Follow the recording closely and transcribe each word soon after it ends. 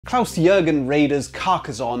Klaus-Jürgen Wrede's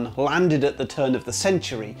Carcassonne landed at the turn of the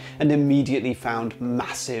century and immediately found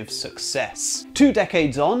massive success. 2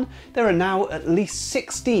 decades on, there are now at least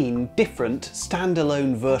 16 different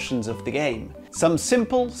standalone versions of the game. Some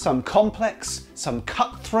simple, some complex, some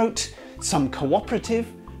cutthroat, some cooperative,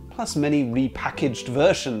 plus many repackaged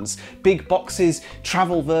versions, big boxes,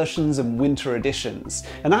 travel versions and winter editions.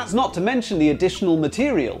 And that's not to mention the additional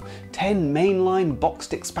material, 10 mainline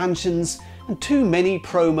boxed expansions, and too many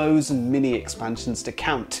promos and mini expansions to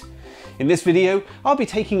count. In this video, I'll be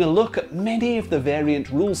taking a look at many of the variant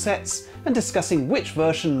rule sets and discussing which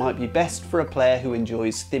version might be best for a player who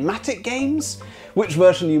enjoys thematic games, which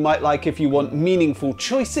version you might like if you want meaningful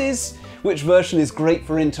choices, which version is great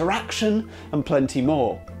for interaction, and plenty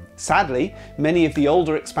more. Sadly, many of the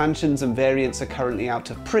older expansions and variants are currently out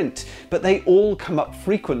of print, but they all come up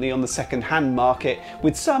frequently on the second-hand market,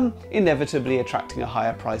 with some inevitably attracting a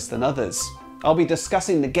higher price than others. I'll be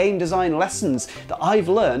discussing the game design lessons that I've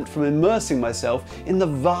learned from immersing myself in the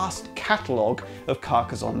vast catalogue of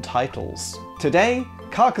Carcassonne titles. Today,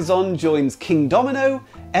 Carcassonne joins King Domino,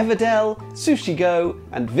 Everdell, Sushi Go,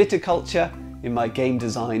 and Viticulture in my Game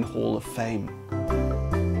Design Hall of Fame.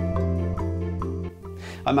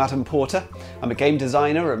 I'm Adam Porter, I'm a game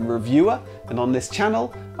designer and reviewer, and on this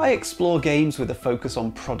channel I explore games with a focus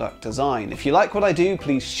on product design. If you like what I do,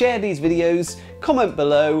 please share these videos, comment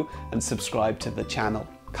below and subscribe to the channel.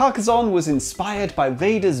 Carcassonne was inspired by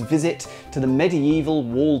Wrede's visit to the medieval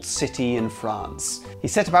walled city in France. He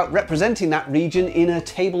set about representing that region in a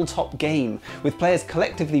tabletop game, with players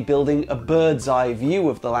collectively building a bird's eye view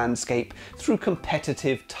of the landscape through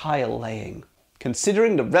competitive tile laying.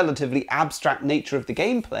 Considering the relatively abstract nature of the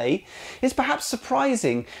gameplay, it's perhaps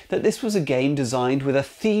surprising that this was a game designed with a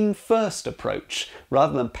theme-first approach,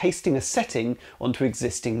 rather than pasting a setting onto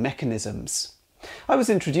existing mechanisms. I was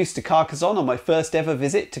introduced to Carcassonne on my first ever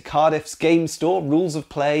visit to Cardiff's game store Rules of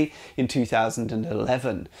Play in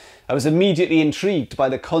 2011. I was immediately intrigued by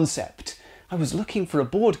the concept. I was looking for a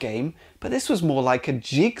board game, but this was more like a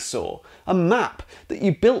jigsaw, a map that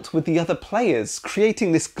you built with the other players,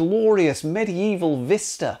 creating this glorious medieval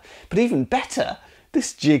vista. But even better,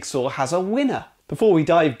 this jigsaw has a winner. Before we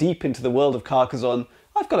dive deep into the world of Carcassonne,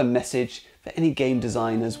 I've got a message for any game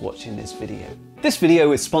designers watching this video. This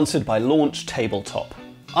video is sponsored by Launch Tabletop.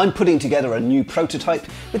 I'm putting together a new prototype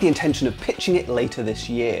with the intention of pitching it later this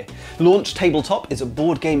year. Launch Tabletop is a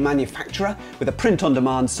board game manufacturer with a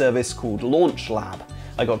print-on-demand service called Launch Lab.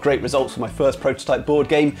 I got great results for my first prototype board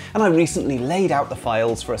game, and I recently laid out the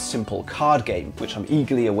files for a simple card game, which I'm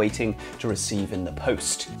eagerly awaiting to receive in the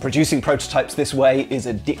post. Producing prototypes this way is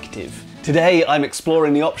addictive. Today I'm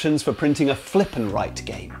exploring the options for printing a flip and write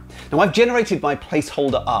game. Now, I've generated my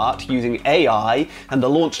placeholder art using AI, and the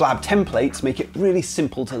Launch Lab templates make it really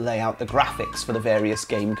simple to lay out the graphics for the various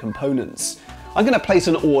game components. I'm going to place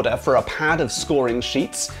an order for a pad of scoring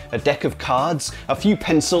sheets, a deck of cards, a few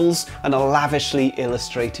pencils, and a lavishly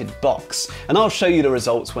illustrated box, and I'll show you the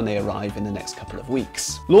results when they arrive in the next couple of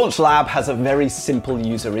weeks. Launch Lab has a very simple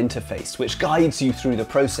user interface which guides you through the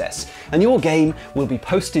process, and your game will be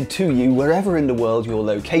posted to you wherever in the world you're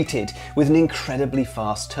located, with an incredibly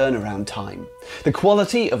fast turnaround time. The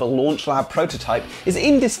quality of a Launch Lab prototype is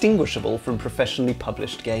indistinguishable from professionally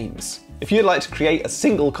published games. If you'd like to create a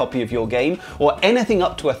single copy of your game, or anything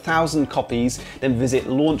up to 1,000 copies, then visit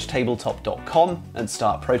launchtabletop.com and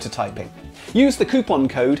start prototyping. Use the coupon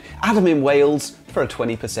code ADAMINWales for a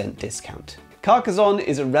 20% discount. Carcassonne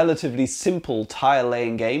is a relatively simple tile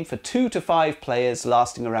laying game for 2 to 5 players,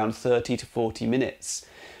 lasting around 30 to 40 minutes.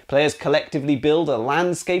 Players collectively build a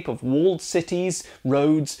landscape of walled cities,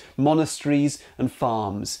 roads, monasteries and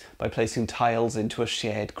farms by placing tiles into a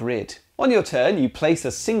shared grid. On your turn, you place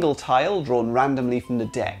a single tile drawn randomly from the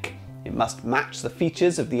deck. It must match the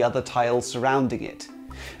features of the other tiles surrounding it.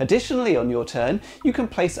 Additionally, on your turn, you can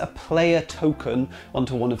place a player token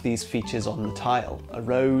onto one of these features on the tile: a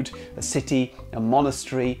road, a city, a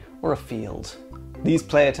monastery, or a field. These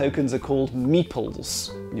player tokens are called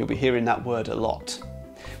meeples. You'll be hearing that word a lot.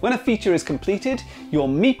 When a feature is completed, your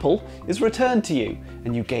meeple is returned to you,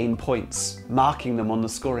 and you gain points, marking them on the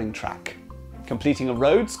scoring track. Completing a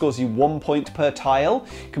road scores you 1 point per tile.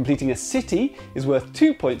 Completing a city is worth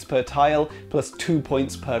 2 points per tile, plus 2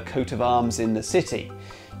 points per coat of arms in the city.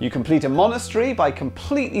 You complete a monastery by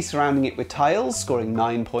completely surrounding it with tiles, scoring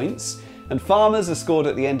 9 points. And farmers are scored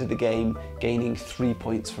at the end of the game, gaining 3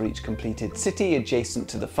 points for each completed city adjacent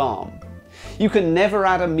to the farm. You can never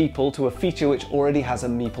add a meeple to a feature which already has a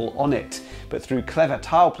meeple on it, but through clever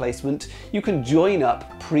tile placement, you can join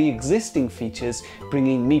up pre-existing features,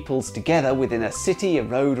 bringing meeples together within a city, a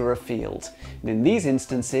road or a field. And in these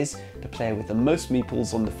instances, the player with the most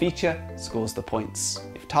meeples on the feature scores the points.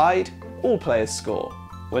 If tied, all players score.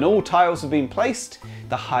 When all tiles have been placed,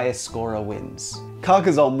 the highest scorer wins.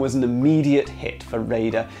 Carcassonne was an immediate hit for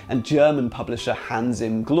Wrede and German publisher Hans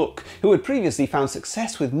im Gluck, who had previously found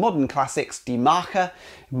success with modern classics thematic,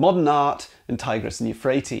 modern art and Tigris and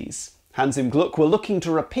Euphrates. Hans im Gluck were looking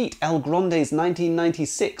to repeat El Grande's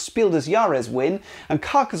 1996 Spiel des Jahres win, and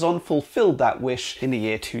Carcassonne fulfilled that wish in the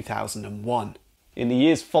year 2001. In the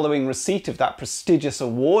years following receipt of that prestigious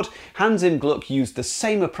award, Hans im Gluck used the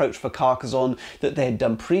same approach for Carcassonne that they had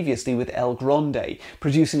done previously with El Grande,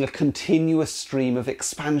 producing a continuous stream of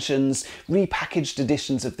expansions, repackaged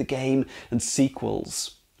editions of the game and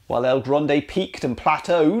sequels. While El Grande peaked and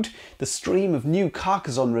plateaued, the stream of new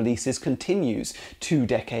Carcassonne releases continues 2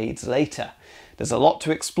 decades later. There's a lot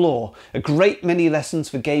to explore, a great many lessons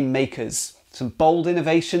for game makers, some bold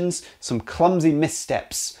innovations, some clumsy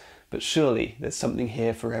missteps, but surely there's something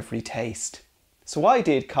here for every taste. So why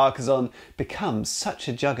did Carcassonne become such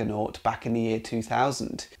a juggernaut back in the year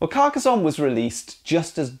 2000? Well, Carcassonne was released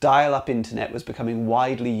just as dial-up internet was becoming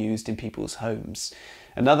widely used in people's homes.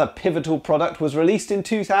 Another pivotal product was released in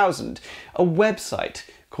 2000, a website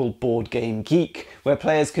called Board Game Geek, where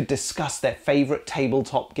players could discuss their favourite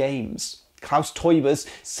tabletop games. Klaus-Jürgen's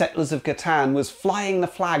Settlers of Catan was flying the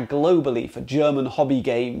flag globally for German hobby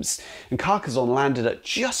games, and Carcassonne landed at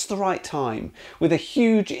just the right time, with a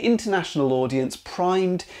huge international audience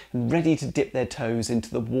primed and ready to dip their toes into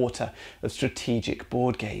the water of strategic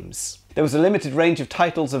board games. There was a limited range of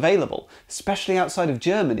titles available, especially outside of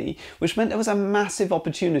Germany, which meant there was a massive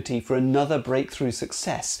opportunity for another breakthrough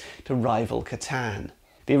success to rival Catan.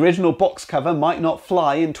 The original box cover might not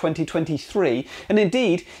fly in 2023, and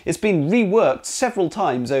indeed it's been reworked several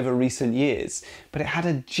times over recent years, but it had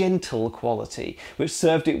a gentle quality which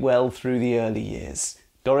served it well through the early years.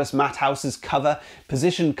 Doris Matthause's cover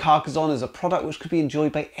positioned Carcassonne as a product which could be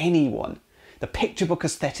enjoyed by anyone. The picture book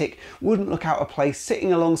aesthetic wouldn't look out of place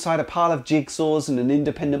sitting alongside a pile of jigsaws in an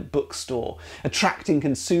independent bookstore, attracting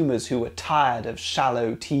consumers who were tired of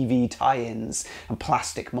shallow TV tie-ins and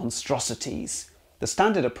plastic monstrosities. The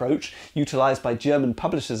standard approach, utilised by German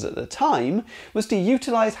publishers at the time, was to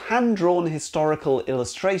utilise hand-drawn historical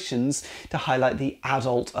illustrations to highlight the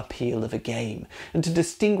adult appeal of a game, and to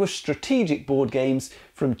distinguish strategic board games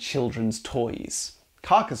from children's toys.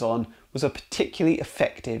 Carcassonne was a particularly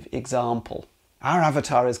effective example. Our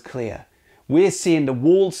avatar is clear. We're seeing the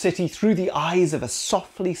walled city through the eyes of a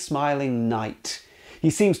softly smiling knight. He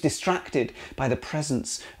seems distracted by the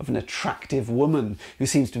presence of an attractive woman who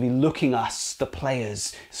seems to be looking us, the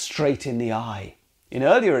players, straight in the eye. In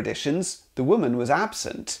earlier editions, the woman was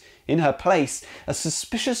absent. In her place, a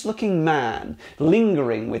suspicious-looking man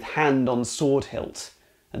lingering with hand on sword hilt.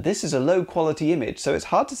 And this is a low-quality image, so it's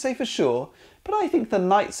hard to say for sure, but I think the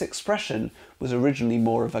knight's expression was originally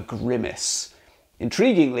more of a grimace.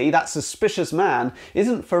 Intriguingly, that suspicious man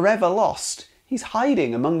isn't forever lost. He's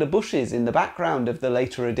hiding among the bushes in the background of the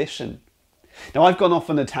later edition. Now, I've gone off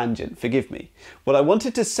on a tangent, forgive me. What I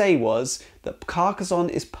wanted to say was that Carcassonne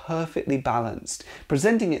is perfectly balanced,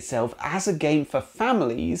 presenting itself as a game for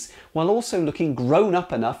families while also looking grown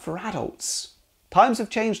up enough for adults. Times have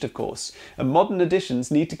changed, of course, and modern editions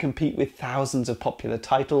need to compete with thousands of popular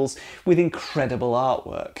titles with incredible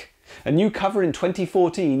artwork. A new cover in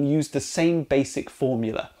 2014 used the same basic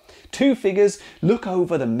formula. 2 figures look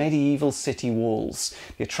over the medieval city walls.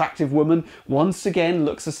 The attractive woman once again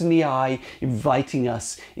looks us in the eye, inviting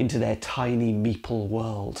us into their tiny meeple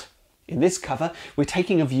world. In this cover, we're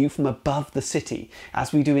taking a view from above the city,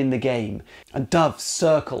 as we do in the game, and doves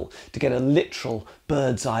circle to get a literal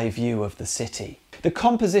bird's eye view of the city. The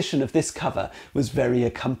composition of this cover was very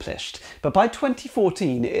accomplished, but by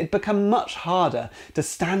 2014 it had become much harder to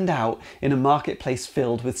stand out in a marketplace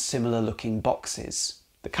filled with similar looking boxes.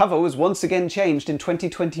 The cover was once again changed in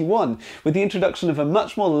 2021 with the introduction of a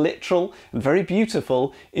much more literal and very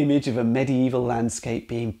beautiful image of a medieval landscape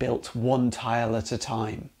being built 1 tile at a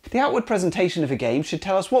time. The outward presentation of a game should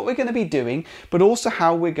tell us what we're going to be doing, but also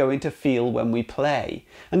how we're going to feel when we play.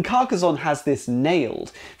 And Carcassonne has this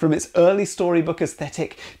nailed, from its early storybook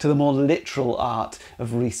aesthetic to the more literal art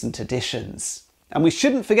of recent editions. And we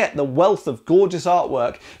shouldn't forget the wealth of gorgeous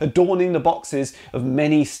artwork adorning the boxes of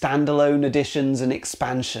many standalone editions and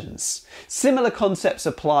expansions. Similar concepts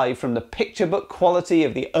apply from the picture book quality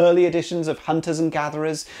of the early editions of Hunters and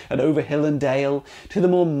Gatherers and Over Hill and Dale to the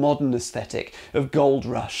more modern aesthetic of Gold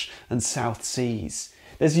Rush and South Seas.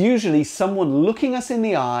 There's usually someone looking us in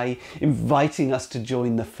the eye, inviting us to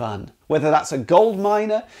join the fun. Whether that's a gold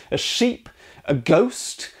miner, a sheep, a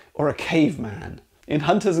ghost, or a caveman. In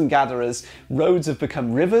Hunters and Gatherers, roads have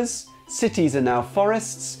become rivers, cities are now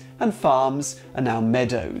forests, and farms are now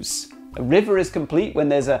meadows. A river is complete when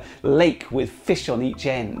there's a lake with fish on each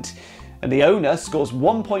end, and the owner scores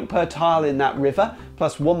 1 point per tile in that river,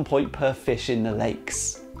 plus 1 point per fish in the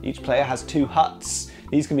lakes. Each player has 2 huts.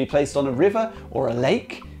 These can be placed on a river or a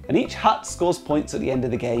lake, and each hut scores points at the end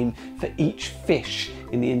of the game for each fish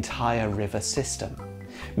in the entire river system.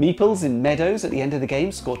 Meeples in meadows at the end of the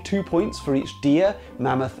game score 2 points for each deer,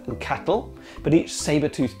 mammoth and cattle, but each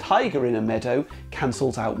saber-toothed tiger in a meadow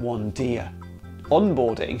cancels out 1 deer.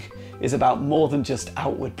 Onboarding is about more than just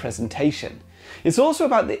outward presentation. It's also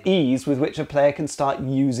about the ease with which a player can start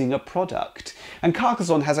using a product, and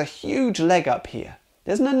Carcassonne has a huge leg up here.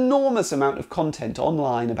 There's an enormous amount of content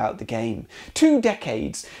online about the game. 2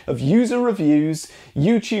 decades of user reviews,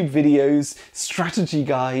 YouTube videos, strategy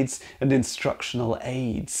guides, and instructional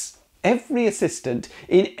aids. Every assistant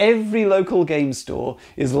in every local game store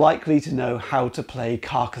is likely to know how to play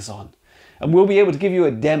Carcassonne, and will be able to give you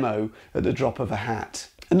a demo at the drop of a hat.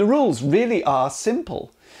 And the rules really are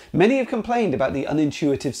simple. Many have complained about the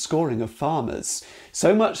unintuitive scoring of farmers,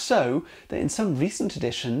 so much so that in some recent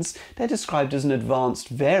editions they're described as an advanced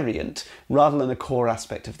variant rather than a core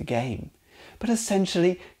aspect of the game. But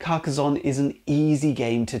essentially, Carcassonne is an easy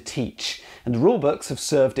game to teach, and the rulebooks have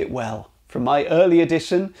served it well, from my early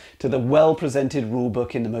edition to the well-presented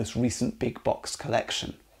rulebook in the most recent big box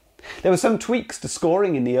collection. There were some tweaks to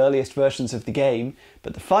scoring in the earliest versions of the game,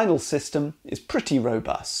 but the final system is pretty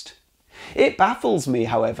robust. It baffles me,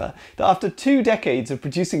 however, that after 2 decades of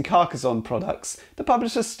producing Carcassonne products, the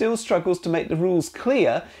publisher still struggles to make the rules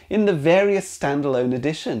clear in the various standalone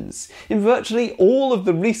editions. In virtually all of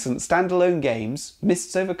the recent standalone games,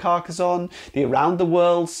 Mists over Carcassonne, the Around the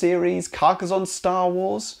World series, Carcassonne Star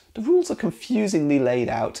Wars, the rules are confusingly laid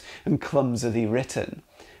out and clumsily written.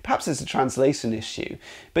 Perhaps it's a translation issue,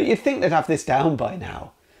 but you'd think they'd have this down by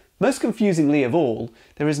now. Most confusingly of all,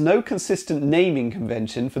 there is no consistent naming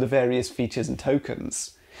convention for the various features and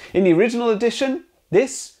tokens. In the original edition,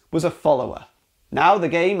 this was a follower. Now the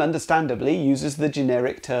game, understandably, uses the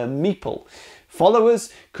generic term meeple.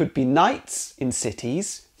 Followers could be knights in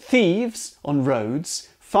cities, thieves on roads,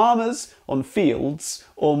 farmers on fields,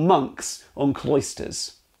 or monks on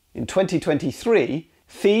cloisters. In 2023,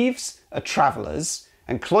 thieves are travellers,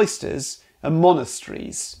 and cloisters are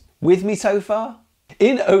monasteries. With me so far?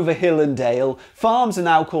 In Over Hill and Dale, farms are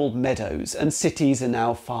now called meadows and cities are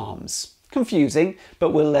now farms. Confusing,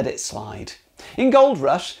 but we'll let it slide. In Gold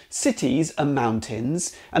Rush, cities are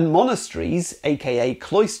mountains and monasteries, aka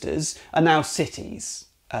cloisters, are now cities.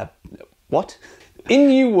 What? In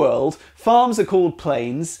New World, farms are called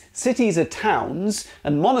plains, cities are towns,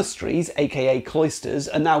 and monasteries, aka cloisters,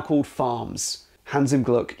 are now called farms. Hans im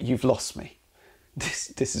Glück, you've lost me.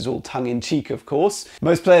 This is all tongue-in-cheek, of course.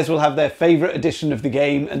 Most players will have their favourite edition of the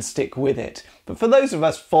game and stick with it. But for those of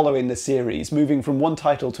us following the series, moving from one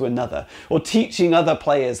title to another, or teaching other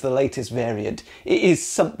players the latest variant, it is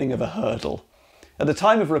something of a hurdle. At the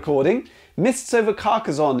time of recording, Mists over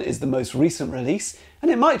Carcassonne is the most recent release,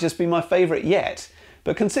 and it might just be my favourite yet.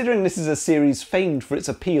 But considering this is a series famed for its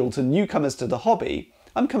appeal to newcomers to the hobby,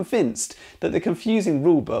 I'm convinced that the confusing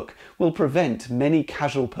rulebook will prevent many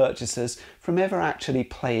casual purchasers from ever actually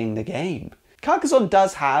playing the game. Carcassonne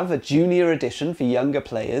does have a junior edition for younger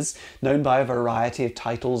players, known by a variety of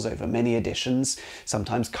titles over many editions,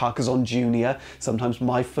 sometimes Carcassonne Junior, sometimes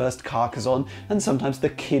My First Carcassonne, and sometimes The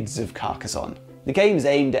Kids of Carcassonne. The game's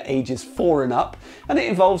aimed at ages 4 and up, and it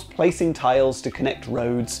involves placing tiles to connect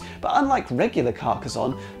roads, but unlike regular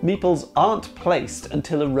Carcassonne, meeples aren't placed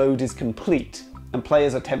until a road is complete, and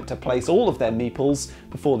players attempt to place all of their meeples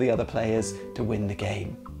before the other players to win the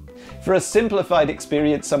game. For a simplified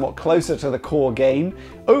experience somewhat closer to the core game,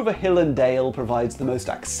 Over Hill and Dale provides the most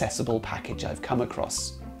accessible package I've come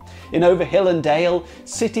across. In Over Hill and Dale,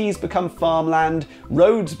 cities become farmland,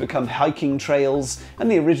 roads become hiking trails,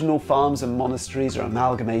 and the original farms and monasteries are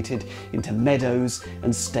amalgamated into meadows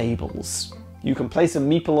and stables. You can place a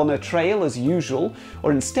meeple on a trail as usual,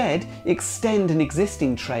 or instead extend an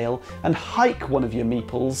existing trail and hike one of your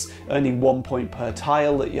meeples, earning 1 point per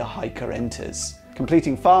tile that your hiker enters.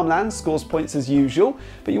 Completing farmland scores points as usual,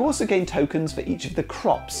 but you also gain tokens for each of the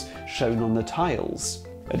crops shown on the tiles.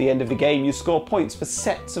 At the end of the game, you score points for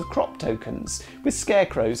sets of crop tokens, with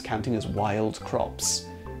scarecrows counting as wild crops.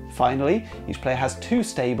 Finally, each player has 2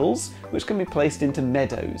 stables, which can be placed into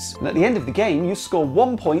meadows. And at the end of the game, you score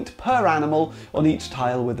 1 point per animal on each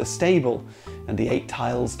tile with a stable, and the 8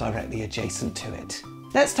 tiles directly adjacent to it.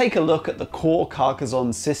 Let's take a look at the core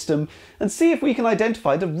Carcassonne system and see if we can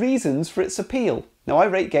identify the reasons for its appeal. Now, I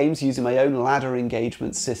rate games using my own ladder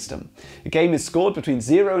engagement system. A game is scored between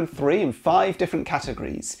 0 and 3 in 5 different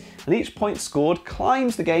categories, and each point scored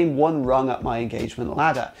climbs the game one rung up my engagement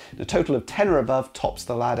ladder. A total of 10 or above tops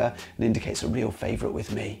the ladder and indicates a real favourite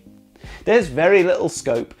with me. There's very little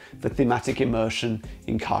scope for thematic immersion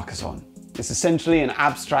in Carcassonne. It's essentially an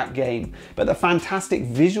abstract game, but the fantastic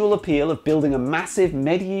visual appeal of building a massive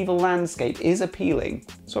medieval landscape is appealing,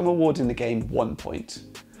 so I'm awarding the game 1 point.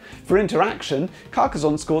 For interaction,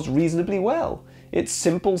 Carcassonne scores reasonably well. It's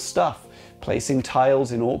simple stuff, placing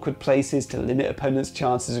tiles in awkward places to limit opponents'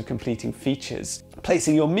 chances of completing features,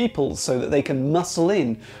 placing your meeples so that they can muscle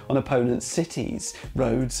in on opponents' cities,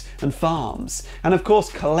 roads and farms, and of course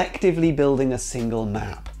collectively building a single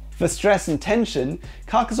map. For stress and tension,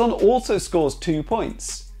 Carcassonne also scores 2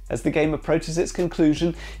 points. As the game approaches its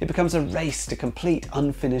conclusion, it becomes a race to complete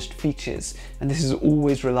unfinished features, and this is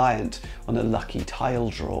always reliant on a lucky tile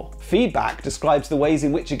draw. Feedback describes the ways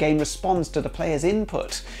in which a game responds to the player's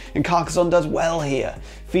input, and Carcassonne does well here.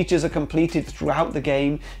 Features are completed throughout the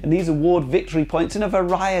game, and these award victory points in a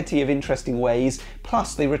variety of interesting ways,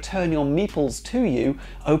 plus they return your meeples to you,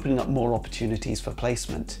 opening up more opportunities for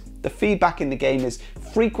placement. The feedback in the game is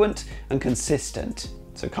frequent and consistent,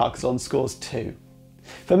 so Carcassonne scores 2.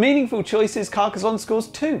 For meaningful choices, Carcassonne scores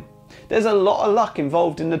 2. There's a lot of luck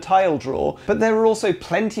involved in the tile draw, but there are also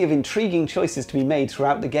plenty of intriguing choices to be made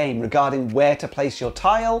throughout the game regarding where to place your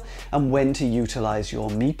tile and when to utilise your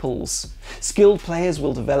meeples. Skilled players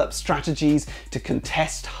will develop strategies to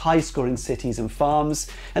contest high-scoring cities and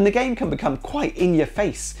farms, and the game can become quite in your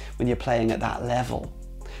face when you're playing at that level.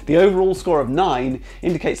 The overall score of 9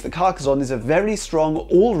 indicates that Carcassonne is a very strong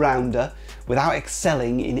all-rounder without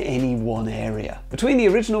excelling in any one area. Between the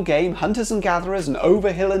original game, Hunters and Gatherers, and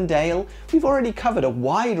Over Hill and Dale, we've already covered a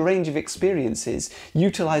wide range of experiences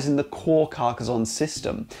utilising the core Carcassonne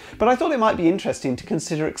system, but I thought it might be interesting to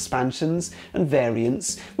consider expansions and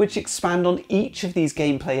variants which expand on each of these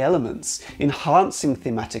gameplay elements, enhancing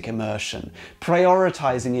thematic immersion,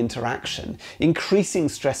 prioritising interaction, increasing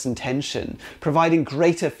stress and tension, providing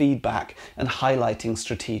greater feedback, and highlighting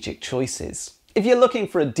strategic choices. If you're looking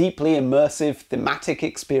for a deeply immersive thematic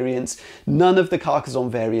experience, none of the Carcassonne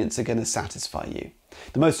variants are going to satisfy you.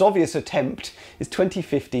 The most obvious attempt is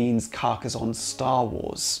 2015's Carcassonne Star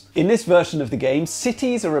Wars. In this version of the game,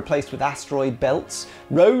 cities are replaced with asteroid belts,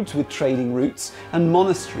 roads with trading routes, and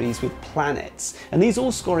monasteries with planets, and these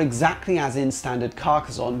all score exactly as in standard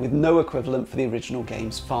Carcassonne, with no equivalent for the original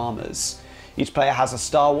game's farmers. Each player has a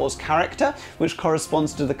Star Wars character, which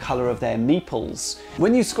corresponds to the colour of their meeples.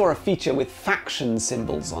 When you score a feature with faction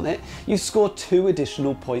symbols on it, you score 2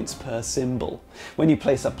 additional points per symbol. When you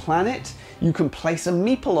place a planet, you can place a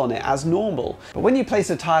meeple on it as normal, but when you place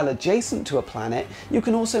a tile adjacent to a planet, you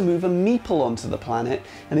can also move a meeple onto the planet,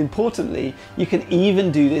 and importantly, you can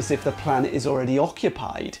even do this if the planet is already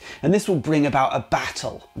occupied, and this will bring about a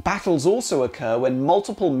battle. Battles also occur when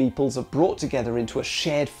multiple meeples are brought together into a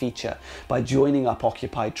shared feature by joining up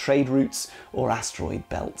occupied trade routes or asteroid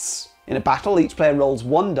belts. In a battle, each player rolls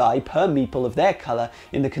 1 die per meeple of their colour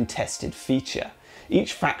in the contested feature.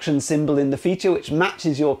 Each faction symbol in the feature which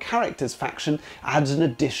matches your character's faction adds an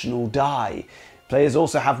additional die. Players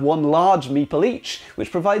also have 1 large meeple each,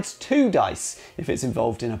 which provides 2 dice if it's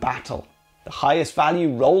involved in a battle. The highest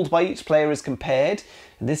value rolled by each player is compared,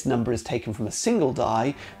 and this number is taken from a single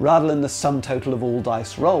die rather than the sum total of all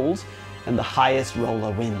dice rolled, and the highest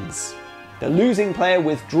roller wins. The losing player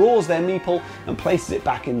withdraws their meeple and places it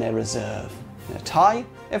back in their reserve. In a tie,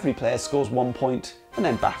 every player scores 1 point and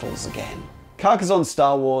then battles again. Carcassonne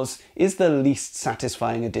Star Wars is the least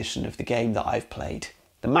satisfying edition of the game that I've played.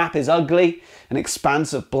 The map is ugly, an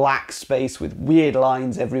expanse of black space with weird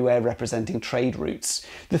lines everywhere representing trade routes.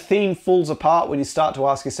 The theme falls apart when you start to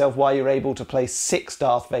ask yourself why you're able to place 6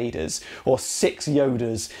 Darth Vaders or 6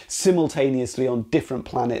 Yodas simultaneously on different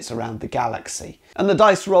planets around the galaxy. And the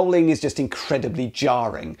dice rolling is just incredibly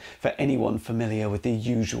jarring for anyone familiar with the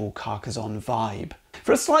usual Carcassonne vibe.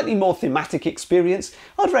 For a slightly more thematic experience,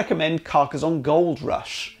 I'd recommend Carcassonne Gold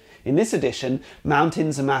Rush. In this edition,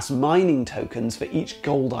 mountains amass mining tokens for each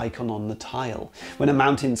gold icon on the tile. When a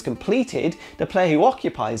mountain's completed, the player who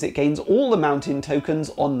occupies it gains all the mountain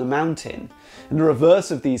tokens on the mountain. And the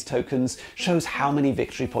reverse of these tokens shows how many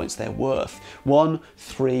victory points they're worth: 1,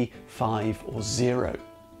 3, 5 or 0.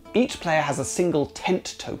 Each player has a single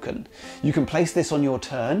tent token. You can place this on your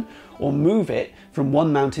turn or move it from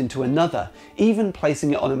one mountain to another, even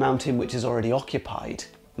placing it on a mountain which is already occupied.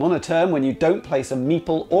 On a turn when you don't place a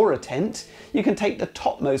meeple or a tent, you can take the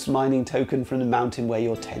topmost mining token from the mountain where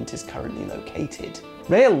your tent is currently located.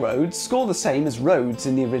 Railroads score the same as roads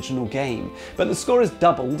in the original game, but the score is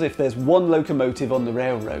doubled if there's one locomotive on the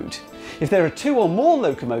railroad. If there are 2 or more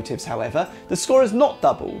locomotives, however, the score is not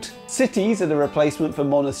doubled. Cities are the replacement for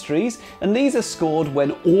monasteries, and these are scored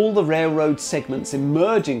when all the railroad segments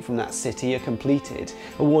emerging from that city are completed,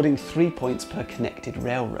 awarding 3 points per connected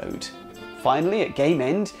railroad. Finally, at game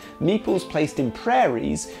end, meeples placed in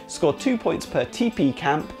prairies score 2 points per TP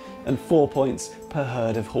camp and 4 points per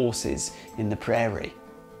herd of horses in the prairie.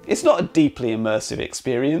 It's not a deeply immersive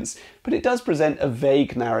experience, but it does present a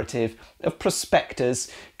vague narrative of prospectors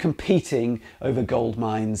competing over gold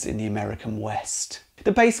mines in the American West.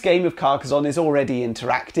 The base game of Carcassonne is already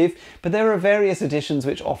interactive, but there are various additions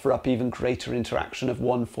which offer up even greater interaction of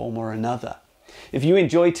one form or another. If you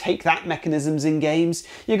enjoy take-that mechanisms in games,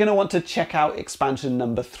 you're going to want to check out expansion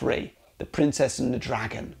number 3, The Princess and the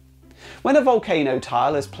Dragon. When a volcano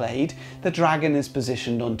tile is played, the dragon is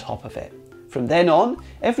positioned on top of it. From then on,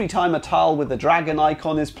 every time a tile with the dragon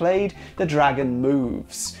icon is played, the dragon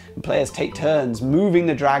moves. And players take turns moving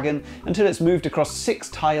the dragon until it's moved across 6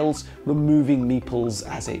 tiles, removing meeples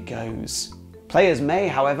as it goes. Players may,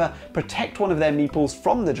 however, protect one of their meeples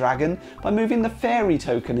from the dragon by moving the fairy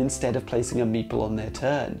token instead of placing a meeple on their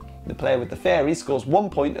turn. The player with the fairy scores 1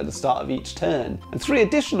 point at the start of each turn, and 3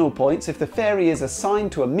 additional points if the fairy is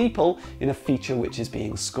assigned to a meeple in a feature which is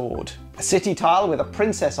being scored. A city tile with a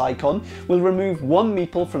princess icon will remove 1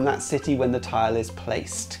 meeple from that city when the tile is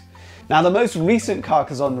placed. Now, the most recent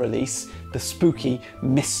Carcassonne release, the spooky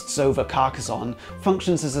Mists over Carcassonne,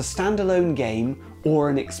 functions as a standalone game or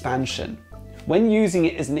an expansion. When using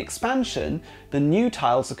it as an expansion, the new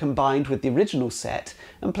tiles are combined with the original set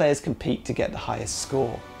and players compete to get the highest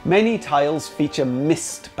score. Many tiles feature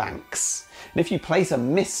mist banks, and if you place a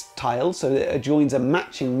mist tile so that it adjoins a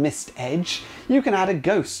matching mist edge, you can add a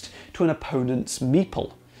ghost to an opponent's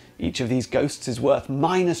meeple. Each of these ghosts is worth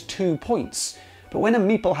 -2 points, but when a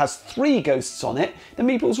meeple has 3 ghosts on it, the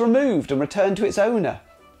meeple's removed and returned to its owner.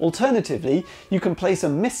 Alternatively, you can place a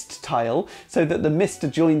mist tile so that the mist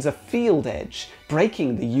adjoins a field edge,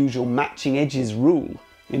 breaking the usual matching edges rule.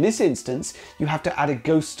 In this instance, you have to add a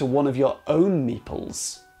ghost to one of your own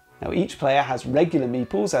meeples. Now, each player has regular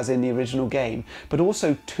meeples, as in the original game, but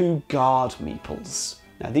also 2 guard meeples.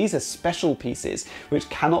 Now, these are special pieces which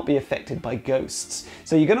cannot be affected by ghosts,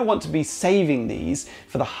 so you're going to want to be saving these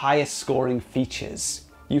for the highest scoring features.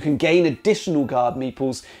 You can gain additional guard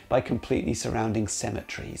meeples by completely surrounding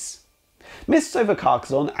cemeteries. Mists over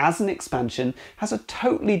Carcassonne as an expansion has a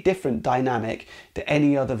totally different dynamic to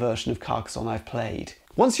any other version of Carcassonne I've played.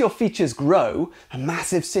 Once your features grow, a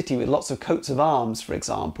massive city with lots of coats of arms, for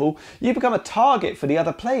example, you become a target for the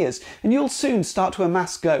other players and you'll soon start to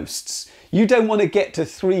amass ghosts. You don't want to get to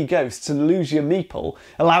 3 ghosts and lose your meeple,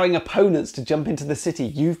 allowing opponents to jump into the city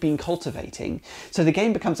you've been cultivating. So the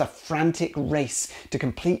game becomes a frantic race to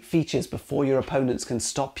complete features before your opponents can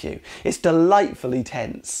stop you. It's delightfully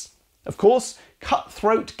tense. Of course,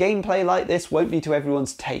 cutthroat gameplay like this won't be to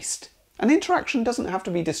everyone's taste. And interaction doesn't have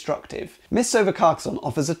to be destructive. Mists over Carcassonne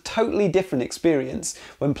offers a totally different experience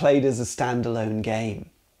when played as a standalone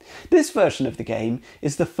game. This version of the game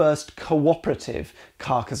is the first cooperative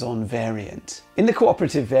Carcassonne variant. In the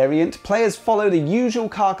cooperative variant, players follow the usual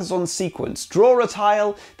Carcassonne sequence: draw a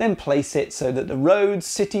tile, then place it so that the roads,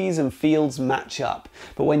 cities and fields match up.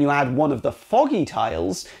 But when you add one of the foggy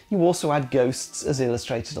tiles, you also add ghosts as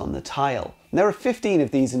illustrated on the tile. There are 15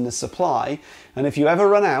 of these in the supply, and if you ever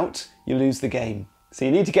run out, you lose the game. So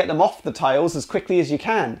you need to get them off the tiles as quickly as you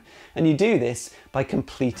can, and you do this by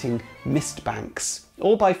completing mist banks,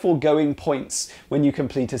 or by foregoing points when you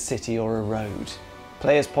complete a city or a road.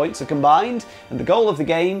 Players' points are combined, and the goal of the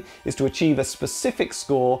game is to achieve a specific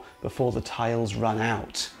score before the tiles run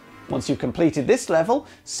out. Once you've completed this level,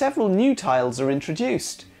 several new tiles are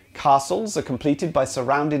introduced. Castles are completed by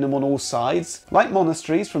surrounding them on all sides, like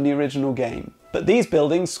monasteries from the original game. But these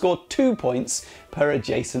buildings score 2 points per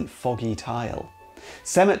adjacent foggy tile.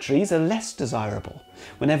 Cemeteries are less desirable.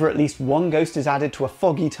 Whenever at least 1 ghost is added to a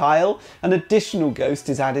foggy tile, an additional ghost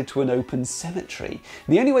is added to an open cemetery.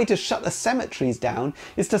 The only way to shut the cemeteries down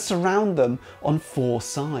is to surround them on 4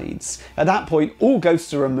 sides. At that point, all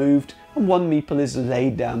ghosts are removed and 1 meeple is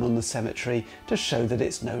laid down on the cemetery to show that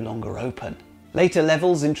it's no longer open. Later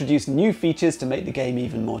levels introduce new features to make the game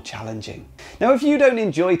even more challenging. Now, if you don't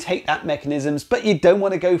enjoy take-that mechanisms, but you don't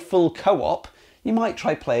want to go full co-op, you might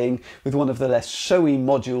try playing with one of the less showy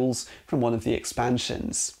modules from one of the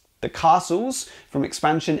expansions. The castles from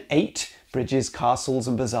expansion 8, Bridges, Castles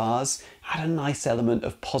and Bazaars, add a nice element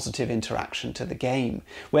of positive interaction to the game,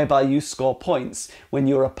 whereby you score points when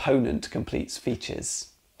your opponent completes features.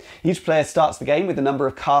 Each player starts the game with a number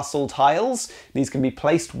of castle tiles. These can be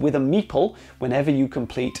placed with a meeple whenever you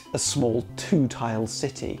complete a small 2-tile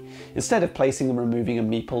city, instead of placing and removing a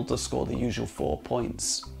meeple to score the usual 4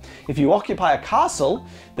 points. If you occupy a castle,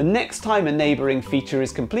 the next time a neighbouring feature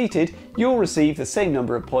is completed, you'll receive the same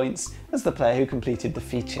number of points as the player who completed the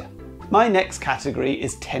feature. My next category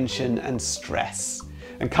is tension and stress.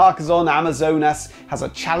 And Carcassonne Amazonas has a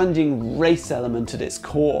challenging race element at its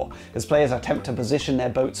core, as players attempt to position their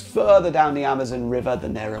boats further down the Amazon River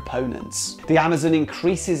than their opponents. The Amazon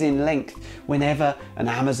increases in length whenever an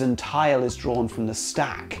Amazon tile is drawn from the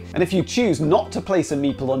stack. And if you choose not to place a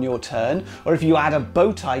meeple on your turn, or if you add a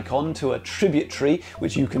boat icon to a tributary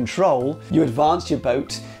which you control, you advance your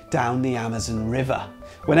boat down the Amazon River.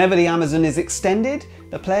 Whenever the Amazon is extended,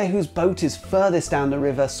 the player whose boat is furthest down the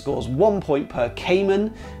river scores 1 point per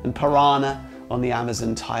caiman and piranha on the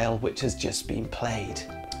Amazon tile which has just been played.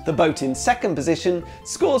 The boat in second position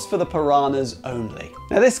scores for the piranhas only.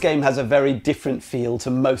 Now this game has a very different feel to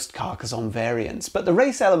most Carcassonne variants, but the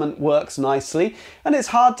race element works nicely and it's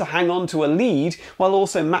hard to hang on to a lead while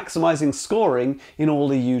also maximising scoring in all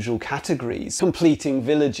the usual categories, completing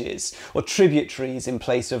villages or tributaries in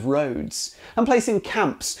place of roads, and placing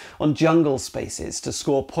camps on jungle spaces to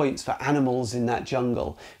score points for animals in that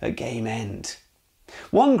jungle at game end.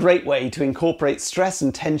 One great way to incorporate stress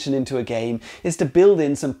and tension into a game is to build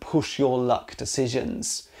in some push your luck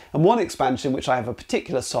decisions. And one expansion which I have a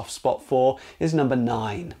particular soft spot for is number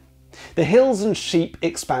 9. The Hills and Sheep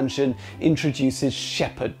expansion introduces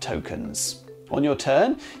shepherd tokens. On your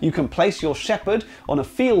turn, you can place your shepherd on a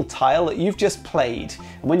field tile that you've just played.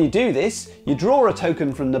 And when you do this, you draw a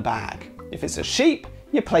token from the bag. If it's a sheep,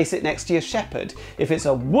 you place it next to your shepherd. If it's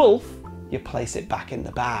a wolf, you place it back in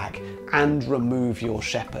the bag and remove your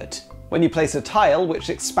shepherd. When you place a tile which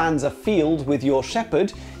expands a field with your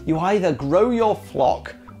shepherd, you either grow your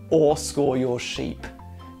flock or score your sheep.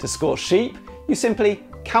 To score sheep, you simply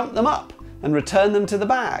count them up and return them to the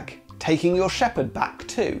bag, taking your shepherd back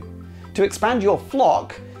too. To expand your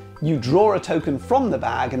flock, you draw a token from the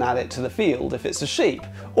bag and add it to the field if it's a sheep,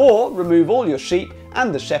 or remove all your sheep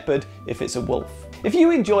and the shepherd if it's a wolf. If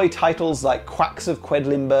you enjoy titles like Quacks of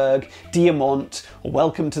Quedlinburg, Diamant, or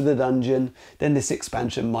Welcome to the Dungeon, then this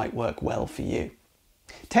expansion might work well for you.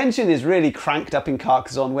 Tension is really cranked up in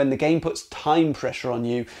Carcassonne when the game puts time pressure on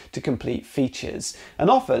you to complete features, and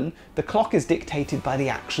often the clock is dictated by the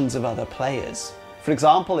actions of other players. For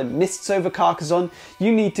example, in Mists over Carcassonne,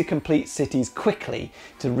 you need to complete cities quickly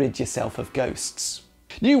to rid yourself of ghosts.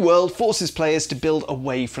 New World forces players to build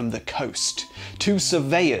away from the coast. 2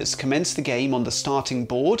 surveyors commence the game on the starting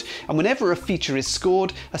board, and whenever a feature is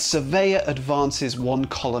scored, a surveyor advances 1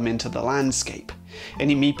 column into the landscape.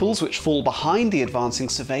 Any meeples which fall behind the advancing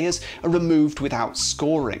surveyors are removed without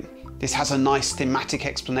scoring. This has a nice thematic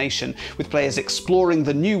explanation, with players exploring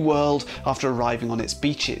the new world after arriving on its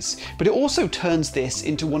beaches, but it also turns this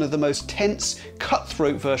into one of the most tense,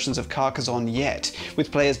 cutthroat versions of Carcassonne yet,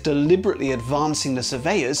 with players deliberately advancing the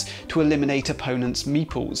surveyors to eliminate opponents'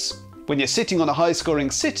 meeples. When you're sitting on a high-scoring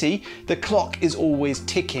city, the clock is always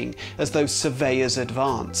ticking as those surveyors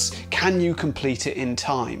advance. Can you complete it in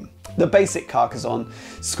time? The basic Carcassonne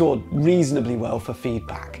scored reasonably well for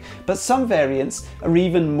feedback, but some variants are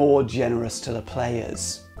even more generous to the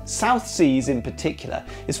players. South Seas in particular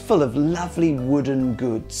is full of lovely wooden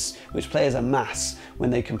goods, which players amass when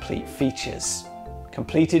they complete features.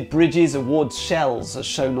 Completed bridges award shells as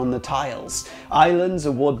shown on the tiles, islands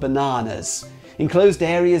award bananas, enclosed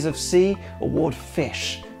areas of sea award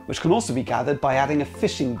fish, which can also be gathered by adding a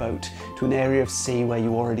fishing boat to an area of sea where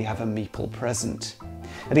you already have a meeple present.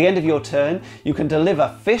 At the end of your turn, you can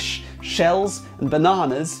deliver fish, shells and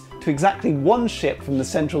bananas to exactly 1 ship from the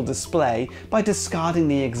central display by discarding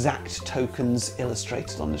the exact tokens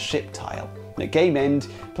illustrated on the ship tile. At game end,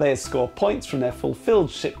 players score points from their fulfilled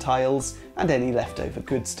ship tiles and any leftover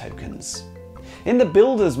goods tokens. In the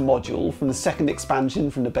Builders module from the second expansion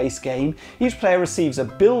from the base game, each player receives a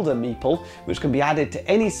Builder meeple which can be added to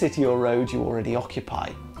any city or road you already occupy.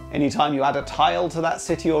 Anytime you add a tile to that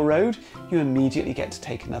city or road, you immediately get to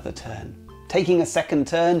take another turn. Taking a second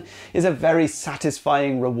turn is a very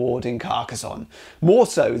satisfying reward in Carcassonne, more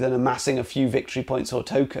so than amassing a few victory points or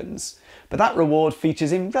tokens, but that reward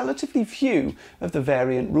features in relatively few of the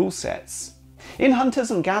variant rule sets. In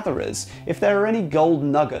Hunters and Gatherers, if there are any gold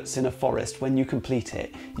nuggets in a forest when you complete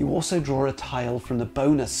it, you also draw a tile from the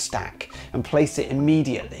bonus stack and place it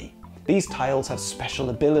immediately. These tiles have special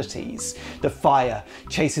abilities. The fire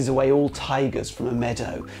chases away all tigers from a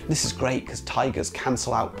meadow. This is great because tigers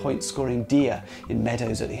cancel out point scoring deer in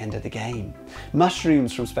meadows at the end of the game.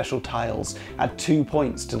 Mushrooms from special tiles add 2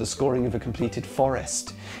 points to the scoring of a completed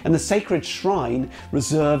forest. And the sacred shrine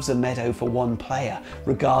reserves a meadow for one player,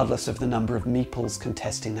 regardless of the number of meeples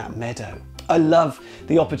contesting that meadow. I love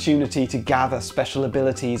the opportunity to gather special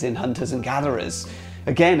abilities in Hunters and Gatherers.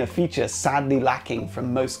 Again, a feature sadly lacking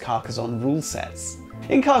from most Carcassonne rule sets.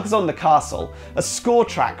 In Carcassonne the Castle, a score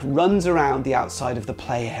track runs around the outside of the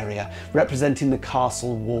play area, representing the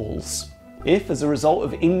castle walls. If, as a result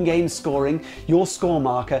of in-game scoring, your score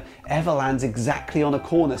marker ever lands exactly on a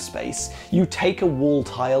corner space, you take a wall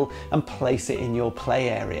tile and place it in your play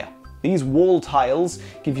area. These wall tiles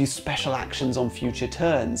give you special actions on future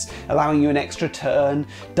turns, allowing you an extra turn,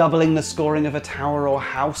 doubling the scoring of a tower or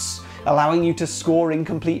house, allowing you to score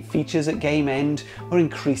incomplete features at game end, or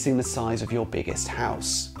increasing the size of your biggest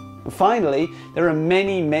house. And finally, there are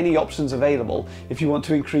many options available if you want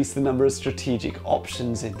to increase the number of strategic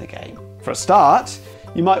options in the game. For a start,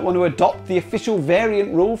 you might want to adopt the official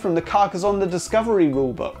variant rule from the Carcassonne the Discovery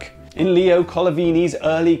rulebook. In Leo Colavini's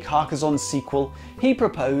early Carcassonne sequel, he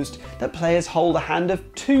proposed that players hold a hand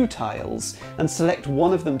of 2 tiles and select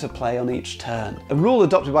one of them to play on each turn, a rule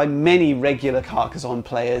adopted by many regular Carcassonne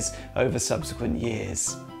players over subsequent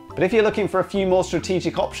years. But if you're looking for a few more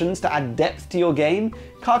strategic options to add depth to your game,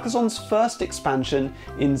 Carcassonne's first expansion,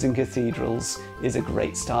 Inns and Cathedrals, is a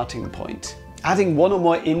great starting point. Adding 1 or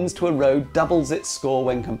more inns to a road doubles its score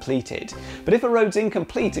when completed, but if a road's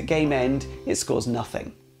incomplete at game end, it scores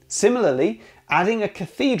nothing. Similarly, adding a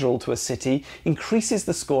cathedral to a city increases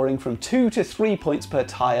the scoring from 2 to 3 points per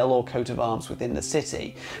tile or coat of arms within the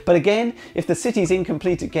city. But again, if the city's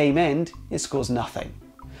incomplete at game end, it scores nothing.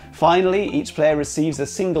 Finally, each player receives a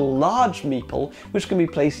single large meeple which can be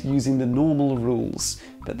placed using the normal rules,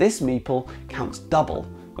 but this meeple counts double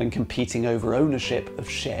when competing over ownership of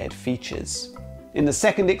shared features. In the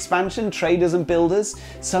second expansion, Traders and Builders,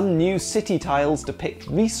 some new city tiles depict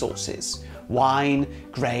resources: wine,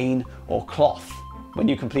 grain, or cloth. When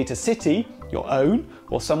you complete a city, your own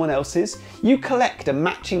or someone else's, you collect a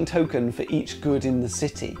matching token for each good in the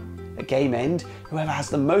city. At game end, whoever has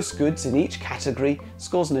the most goods in each category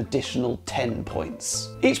scores an additional 10 points.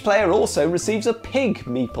 Each player also receives a pig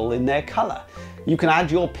meeple in their colour. You can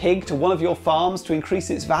add your pig to one of your farms to increase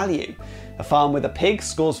its value. A farm with a pig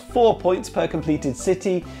scores 4 points per completed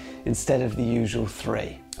city instead of the usual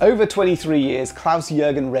 3. Over 23 years,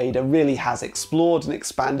 Klaus-Jürgen Wrede really has explored and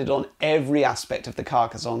expanded on every aspect of the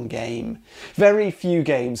Carcassonne game. Very few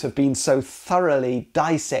games have been so thoroughly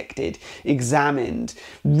dissected, examined,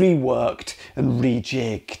 reworked and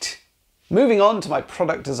rejigged. Moving on to my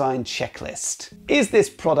product design checklist. Is this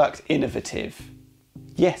product innovative?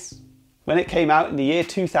 Yes. When it came out in the year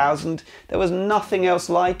 2000, there was nothing else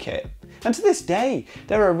like it. And to this day,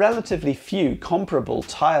 there are relatively few comparable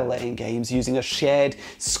tile laying games using a shared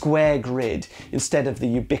square grid instead of the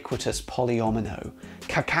ubiquitous polyomino.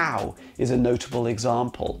 Cacao is a notable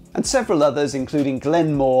example, and several others, including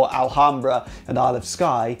Glenmore, Alhambra and Isle of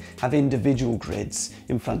Skye, have individual grids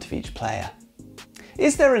in front of each player.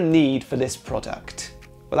 Is there a need for this product?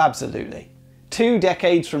 Well, absolutely. 2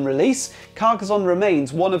 decades from release, Carcassonne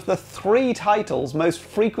remains one of the 3 titles most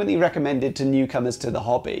frequently recommended to newcomers to the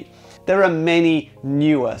hobby. There are many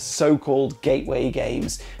newer so-called gateway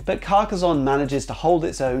games, but Carcassonne manages to hold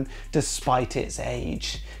its own despite its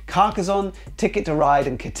age. Carcassonne, Ticket to Ride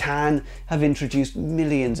and Catan have introduced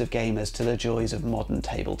millions of gamers to the joys of modern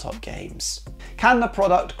tabletop games. Can the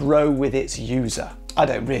product grow with its user? I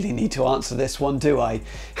don't really need to answer this one, do I?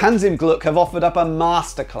 Hans im Glück have offered up a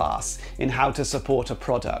masterclass in how to support a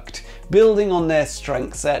product, building on their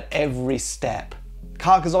strengths at every step.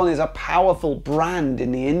 Carcassonne is a powerful brand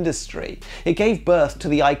in the industry. It gave birth to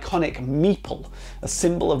the iconic meeple, a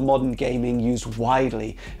symbol of modern gaming used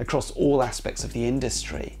widely across all aspects of the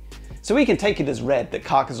industry. So we can take it as read that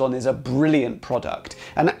Carcassonne is a brilliant product,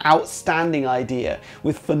 an outstanding idea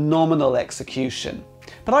with phenomenal execution.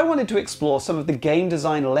 But I wanted to explore some of the game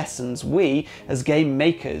design lessons we, as game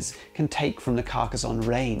makers, can take from the Carcassonne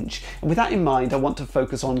range. And with that in mind, I want to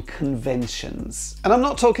focus on conventions. And I'm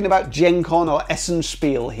not talking about Gen Con or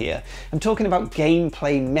Essenspiel here. I'm talking about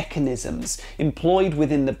gameplay mechanisms employed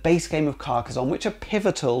within the base game of Carcassonne, which are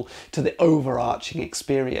pivotal to the overarching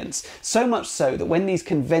experience. So much so that when these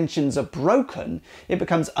conventions are broken, it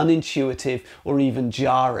becomes unintuitive or even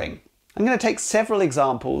jarring. I'm going to take several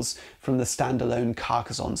examples from the standalone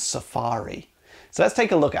Carcassonne Safari. So let's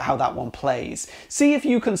take a look at how that one plays. See if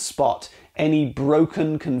you can spot any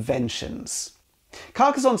broken conventions.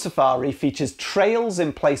 Carcassonne Safari features trails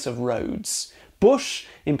in place of roads, bush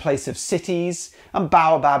in place of cities, and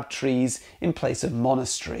baobab trees in place of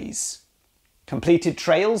monasteries. Completed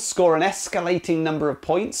trails score an escalating number of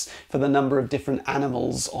points for the number of different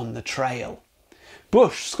animals on the trail.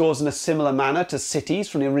 Bush scores in a similar manner to cities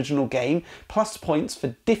from the original game, plus points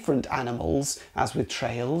for different animals, as with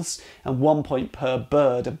trails, and 1 point per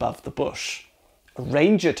bird above the bush. A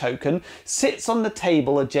ranger token sits on the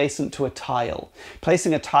table adjacent to a tile.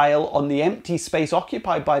 Placing a tile on the empty space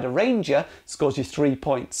occupied by the ranger scores you 3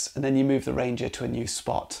 points, and then you move the ranger to a new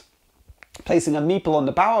spot. Placing a meeple on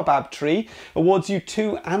the baobab tree awards you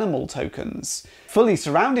 2 animal tokens. Fully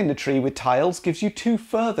surrounding the tree with tiles gives you 2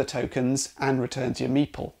 further tokens and returns your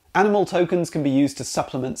meeple. Animal tokens can be used to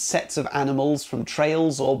supplement sets of animals from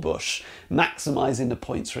trails or bush, maximising the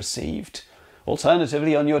points received.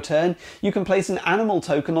 Alternatively, on your turn, you can place an animal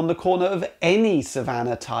token on the corner of any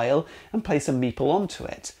savanna tile and place a meeple onto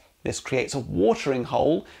it. This creates a watering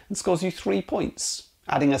hole and scores you 3 points.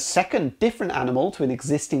 Adding a second different animal to an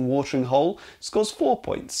existing watering hole scores 4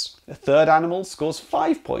 points. A third animal scores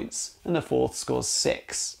 5 points, and a fourth scores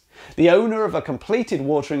 6. The owner of a completed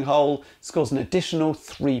watering hole scores an additional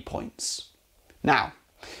 3 points. Now,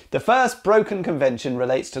 the first broken convention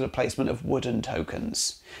relates to the placement of wooden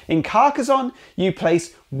tokens. In Carcassonne, you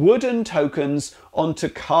place wooden tokens onto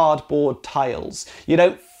cardboard tiles. You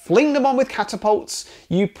don't fling them on with catapults,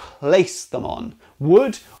 you place them on.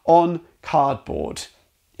 Wood on cardboard.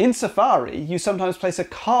 In Safari, you sometimes place a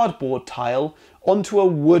cardboard tile onto a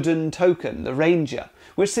wooden token, the ranger,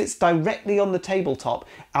 which sits directly on the tabletop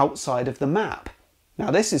outside of the map. Now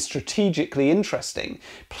this is strategically interesting.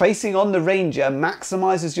 Placing on the ranger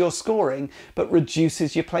maximises your scoring but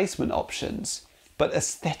reduces your placement options. But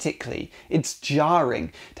aesthetically, it's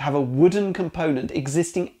jarring to have a wooden component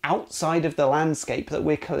existing outside of the landscape that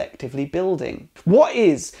we're collectively building. What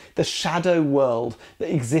is the shadow world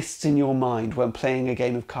that exists in your mind when playing a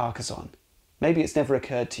game of Carcassonne? Maybe it's never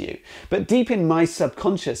occurred to you, but deep in my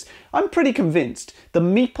subconscious, I'm pretty convinced the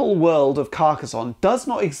meeple world of Carcassonne does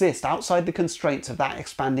not exist outside the constraints of that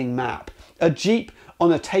expanding map. A jeep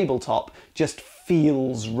on a tabletop just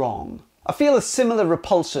feels wrong. I feel a similar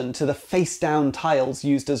repulsion to the face-down tiles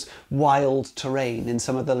used as wild terrain in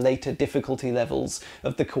some of the later difficulty levels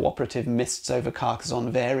of the cooperative Mists over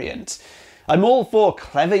Carcassonne variant. I'm all for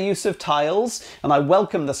clever use of tiles, and I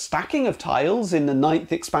welcome the stacking of tiles in the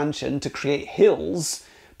 9th expansion to create hills,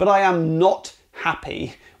 but I am not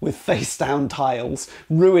happy with face-down tiles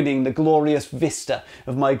ruining the glorious vista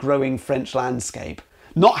of my growing French landscape.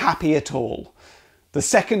 Not happy at all. The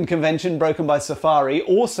second convention broken by Safari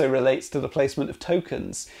also relates to the placement of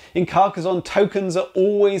tokens. In Carcassonne, tokens are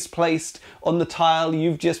always placed on the tile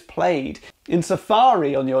you've just played. In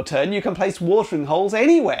Safari, on your turn, you can place watering holes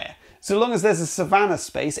anywhere, so long as there's a savanna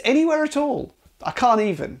space anywhere at all. I can't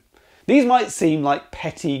even. These might seem like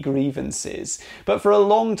petty grievances, but for a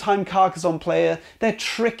long-time Carcassonne player, they're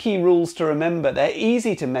tricky rules to remember. They're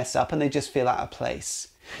easy to mess up and they just feel out of place.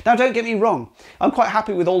 Now don't get me wrong, I'm quite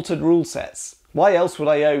happy with altered rule sets. Why else would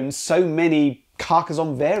I own so many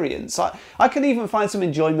Carcassonne variants? I can even find some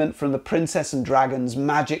enjoyment from the Princess and Dragons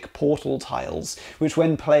magic portal tiles, which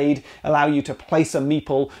when played allow you to place a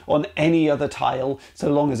meeple on any other tile so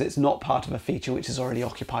long as it's not part of a feature which is already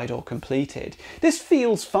occupied or completed. This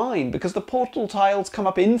feels fine because the portal tiles come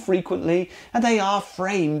up infrequently and they are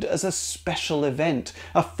framed as a special event,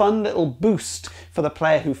 a fun little boost for the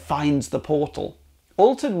player who finds the portal.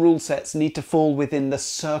 Altered rule sets need to fall within the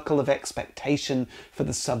circle of expectation for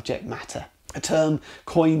the subject matter, a term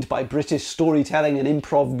coined by British storytelling and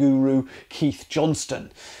improv guru Keith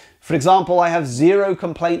Johnston. For example, I have zero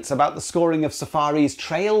complaints about the scoring of Safari's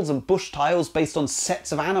trails and bush tiles based on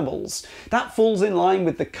sets of animals. That falls in line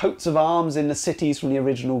with the coats of arms in the cities from the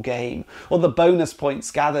original game, or the bonus points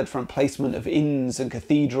gathered from placement of inns and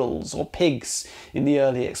cathedrals, or pigs in the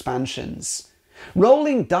early expansions.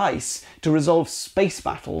 Rolling dice to resolve space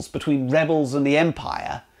battles between rebels and the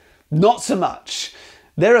Empire? Not so much.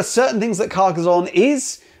 There are certain things that Carcassonne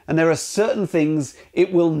is, and there are certain things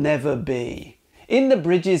it will never be. In the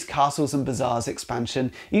Bridges, Castles and Bazaars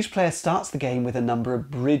expansion, each player starts the game with a number of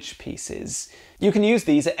bridge pieces. You can use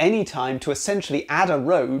these at any time to essentially add a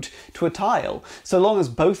road to a tile, so long as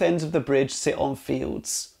both ends of the bridge sit on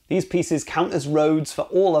fields. These pieces count as roads for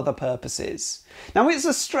all other purposes. Now it's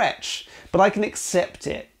a stretch, but I can accept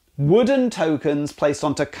it. Wooden tokens placed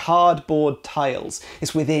onto cardboard tiles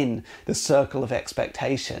is within the circle of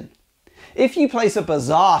expectation. If you place a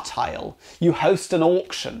bazaar tile, you host an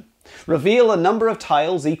auction. Reveal a number of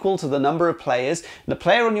tiles equal to the number of players, and the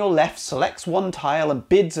player on your left selects one tile and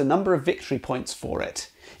bids a number of victory points for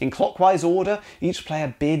it. In clockwise order, each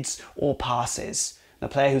player bids or passes. The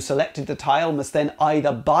player who selected the tile must then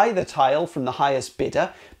either buy the tile from the highest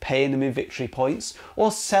bidder, paying them in victory points,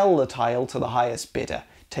 or sell the tile to the highest bidder,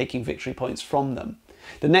 taking victory points from them.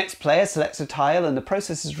 The next player selects a tile and the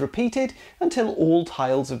process is repeated until all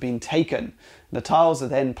tiles have been taken. The tiles are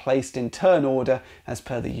then placed in turn order as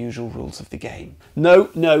per the usual rules of the game. No,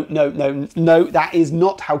 that is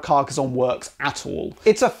not how Carcassonne works at all.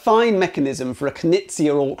 It's a fine mechanism for a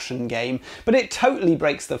Knizia auction game, but it totally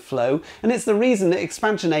breaks the flow, and it's the reason that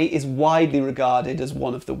Expansion 8 is widely regarded as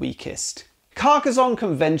one of the weakest. Carcassonne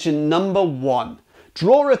convention number 1.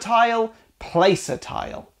 Draw a tile, place a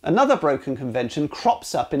tile. Another broken convention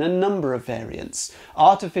crops up in a number of variants.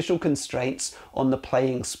 Artificial constraints on the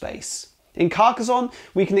playing space. In Carcassonne,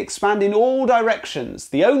 we can expand in all directions.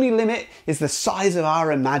 The only limit is the size of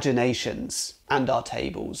our imaginations and our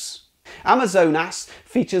tables. Amazonas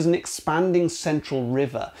features an expanding central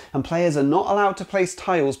river, and players are not allowed to place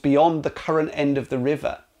tiles beyond the current end of the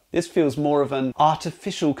river. This feels more of an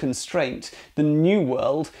artificial constraint than New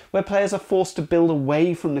World, where players are forced to build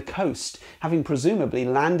away from the coast, having presumably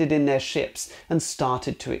landed in their ships and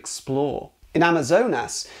started to explore. In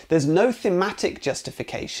Amazonas, there's no thematic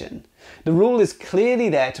justification. The rule is clearly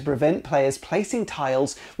there to prevent players placing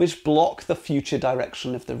tiles which block the future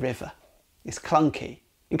direction of the river. It's clunky.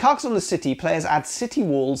 In Carcassonne the City, players add city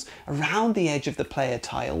walls around the edge of the player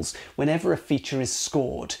tiles whenever a feature is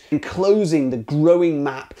scored, enclosing the growing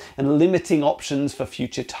map and limiting options for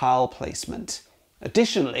future tile placement.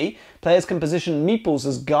 Additionally, players can position meeples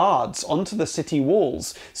as guards onto the city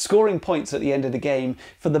walls, scoring points at the end of the game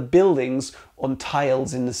for the buildings on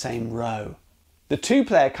tiles in the same row. The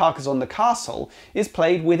two-player Carcassonne the Castle is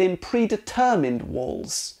played within predetermined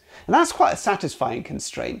walls. And that's quite a satisfying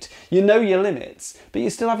constraint. You know your limits, but you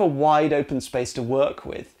still have a wide open space to work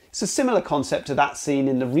with. It's a similar concept to that seen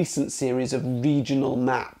in the recent series of regional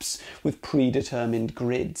maps with predetermined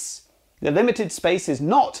grids. The limited space is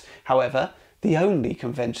not, however, the only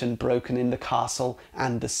convention broken in the castle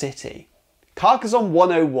and the city. Carcassonne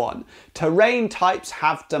 101. Terrain types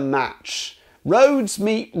have to match. Roads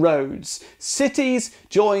meet roads. Cities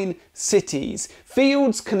join cities.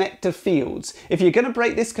 Fields connect to fields. If you're going to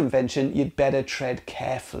break this convention, you'd better tread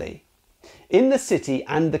carefully. In the city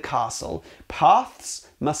and the castle, paths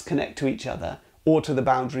must connect to each other or to the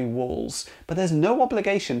boundary walls, but there's no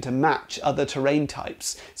obligation to match other terrain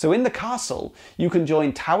types. So in the castle, you can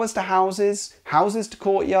join towers to houses, houses to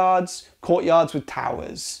courtyards, courtyards with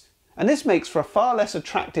towers. And this makes for a far less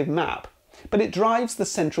attractive map, but it drives the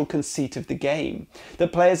central conceit of the game,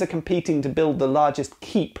 that players are competing to build the largest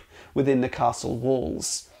keep within the castle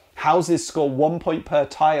walls. Houses score 1 point per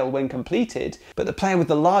tile when completed, but the player with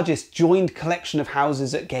the largest joined collection of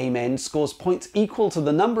houses at game end scores points equal to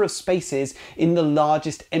the number of spaces in the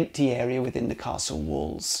largest empty area within the castle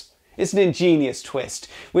walls. It's an ingenious twist,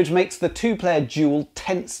 which makes the two-player duel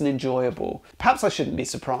tense and enjoyable. Perhaps I shouldn't be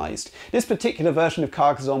surprised. This particular version of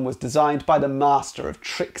Carcassonne was designed by the master of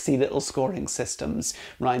tricksy little scoring systems,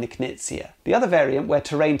 Rainer Knizia. The other variant, where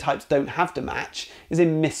terrain types don't have to match, is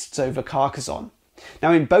in Mists over Carcassonne.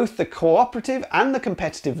 Now, in both the cooperative and the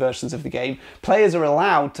competitive versions of the game, players are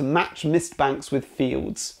allowed to match mist banks with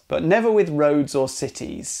fields, but never with roads or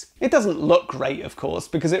cities. It doesn't look great, of course,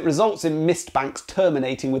 because it results in mist banks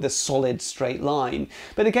terminating with a solid straight line,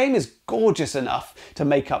 but the game is gorgeous enough to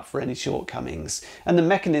make up for any shortcomings, and the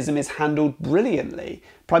mechanism is handled brilliantly,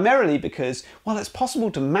 primarily because, while it's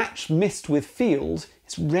possible to match mist with field,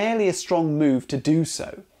 it's rarely a strong move to do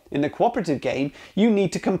so. In the cooperative game, you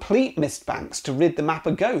need to complete mist banks to rid the map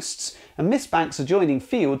of ghosts, and mist banks adjoining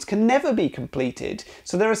fields can never be completed,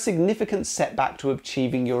 so they're a significant setback to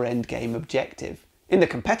achieving your endgame objective. In the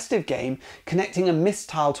competitive game, connecting a mist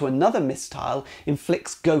tile to another mist tile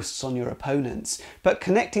inflicts ghosts on your opponents, but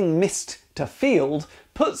connecting mist to field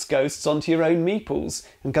puts ghosts onto your own meeples,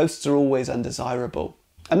 and ghosts are always undesirable.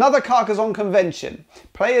 Another Carcassonne convention.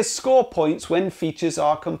 Players score points when features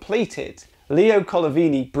are completed. Leo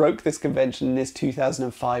Colovini broke this convention in his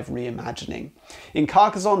 2005 reimagining. In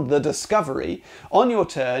Carcassonne The Discovery, on your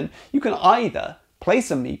turn, you can either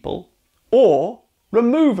place a meeple or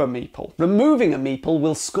remove a meeple. Removing a meeple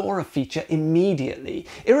will score a feature immediately,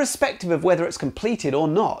 irrespective of whether it's completed or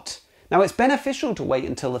not. Now, it's beneficial to wait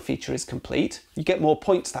until the feature is complete. You get more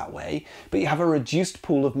points that way, but you have a reduced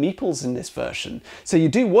pool of meeples in this version, so you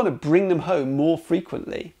do want to bring them home more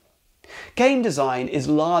frequently. Game design is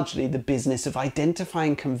largely the business of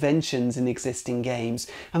identifying conventions in existing games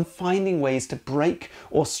and finding ways to break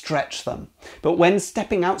or stretch them. But when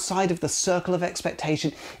stepping outside of the circle of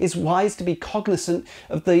expectation, it's wise to be cognizant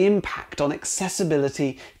of the impact on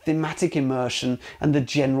accessibility, thematic immersion, and the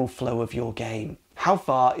general flow of your game. How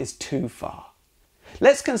far is too far?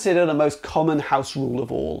 Let's consider the most common house rule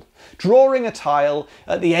of all, drawing a tile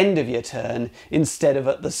at the end of your turn instead of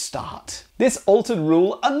at the start. This altered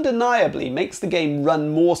rule undeniably makes the game run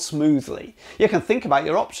more smoothly. You can think about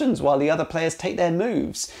your options while the other players take their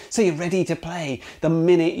moves, so you're ready to play the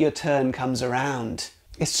minute your turn comes around.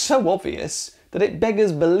 It's so obvious that it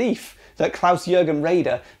beggars belief that Klaus-Jürgen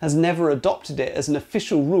Wrede has never adopted it as an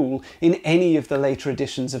official rule in any of the later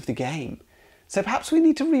editions of the game. So perhaps we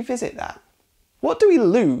need to revisit that. What do we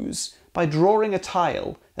lose by drawing a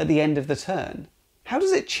tile at the end of the turn? How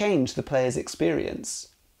does it change the player's experience?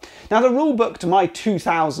 Now, the rulebook to my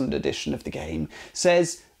 2000 edition of the game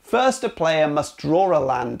says, first a player must draw a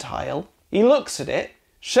land tile. He looks at it,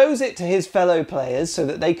 shows it to his fellow players so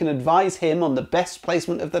that they can advise him on the best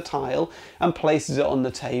placement of the tile, and places it on the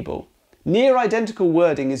table. Near identical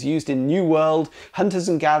wording is used in New World, Hunters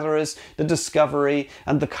and Gatherers, The Discovery,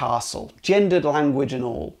 and The Castle, gendered language and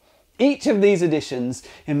all. Each of these editions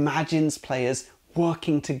imagines players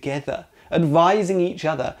working together, advising each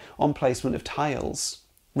other on placement of tiles.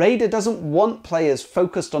 Wrede doesn't want players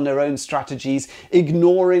focused on their own strategies,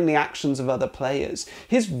 ignoring the actions of other players.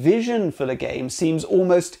 His vision for the game seems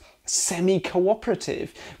almost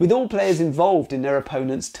semi-cooperative, with all players involved in their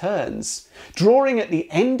opponent's turns. Drawing at the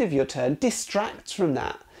end of your turn distracts from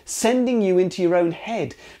that, sending you into your own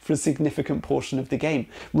head for a significant portion of the game,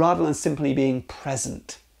 rather than simply being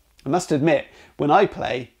present. I must admit, when I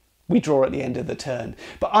play, we draw at the end of the turn,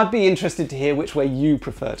 but I'd be interested to hear which way you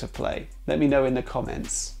prefer to play. Let me know in the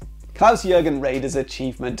comments. Klaus-Jürgen Wrede's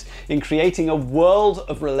achievement in creating a world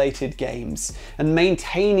of related games and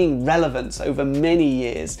maintaining relevance over many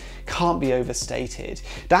years can't be overstated.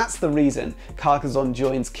 That's the reason Carcassonne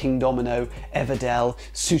joins King Domino, Everdell,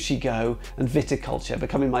 Sushi Go, and Viticulture,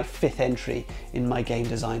 becoming my 5th entry in my Game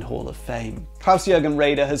Design Hall of Fame. Klaus-Jürgen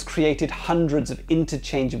Wrede has created hundreds of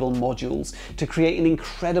interchangeable modules to create an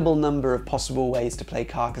incredible number of possible ways to play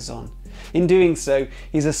Carcassonne. In doing so,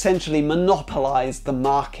 he's essentially monopolised the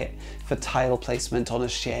market for tile placement on a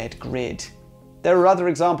shared grid. There are other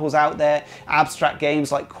examples out there, abstract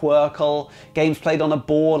games like Quirkle, games played on a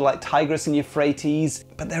board like Tigris and Euphrates,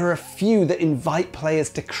 but there are a few that invite players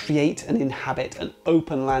to create and inhabit an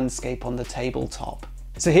open landscape on the tabletop.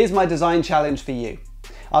 So here's my design challenge for you.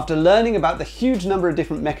 After learning about the huge number of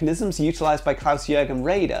different mechanisms utilised by Klaus-Jürgen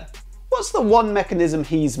Wrede, what's the one mechanism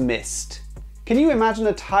he's missed? Can you imagine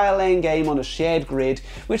a tile-laying game on a shared grid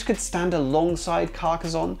which could stand alongside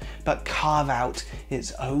Carcassonne but carve out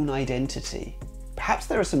its own identity? Perhaps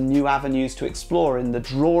there are some new avenues to explore in the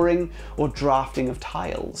drawing or drafting of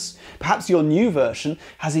tiles. Perhaps your new version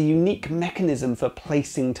has a unique mechanism for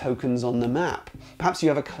placing tokens on the map. Perhaps you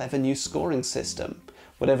have a clever new scoring system.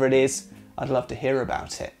 Whatever it is, I'd love to hear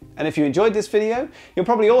about it. And if you enjoyed this video, you'll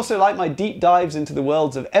probably also like my deep dives into the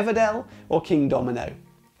worlds of Everdell or King Domino.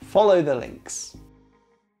 Follow the links.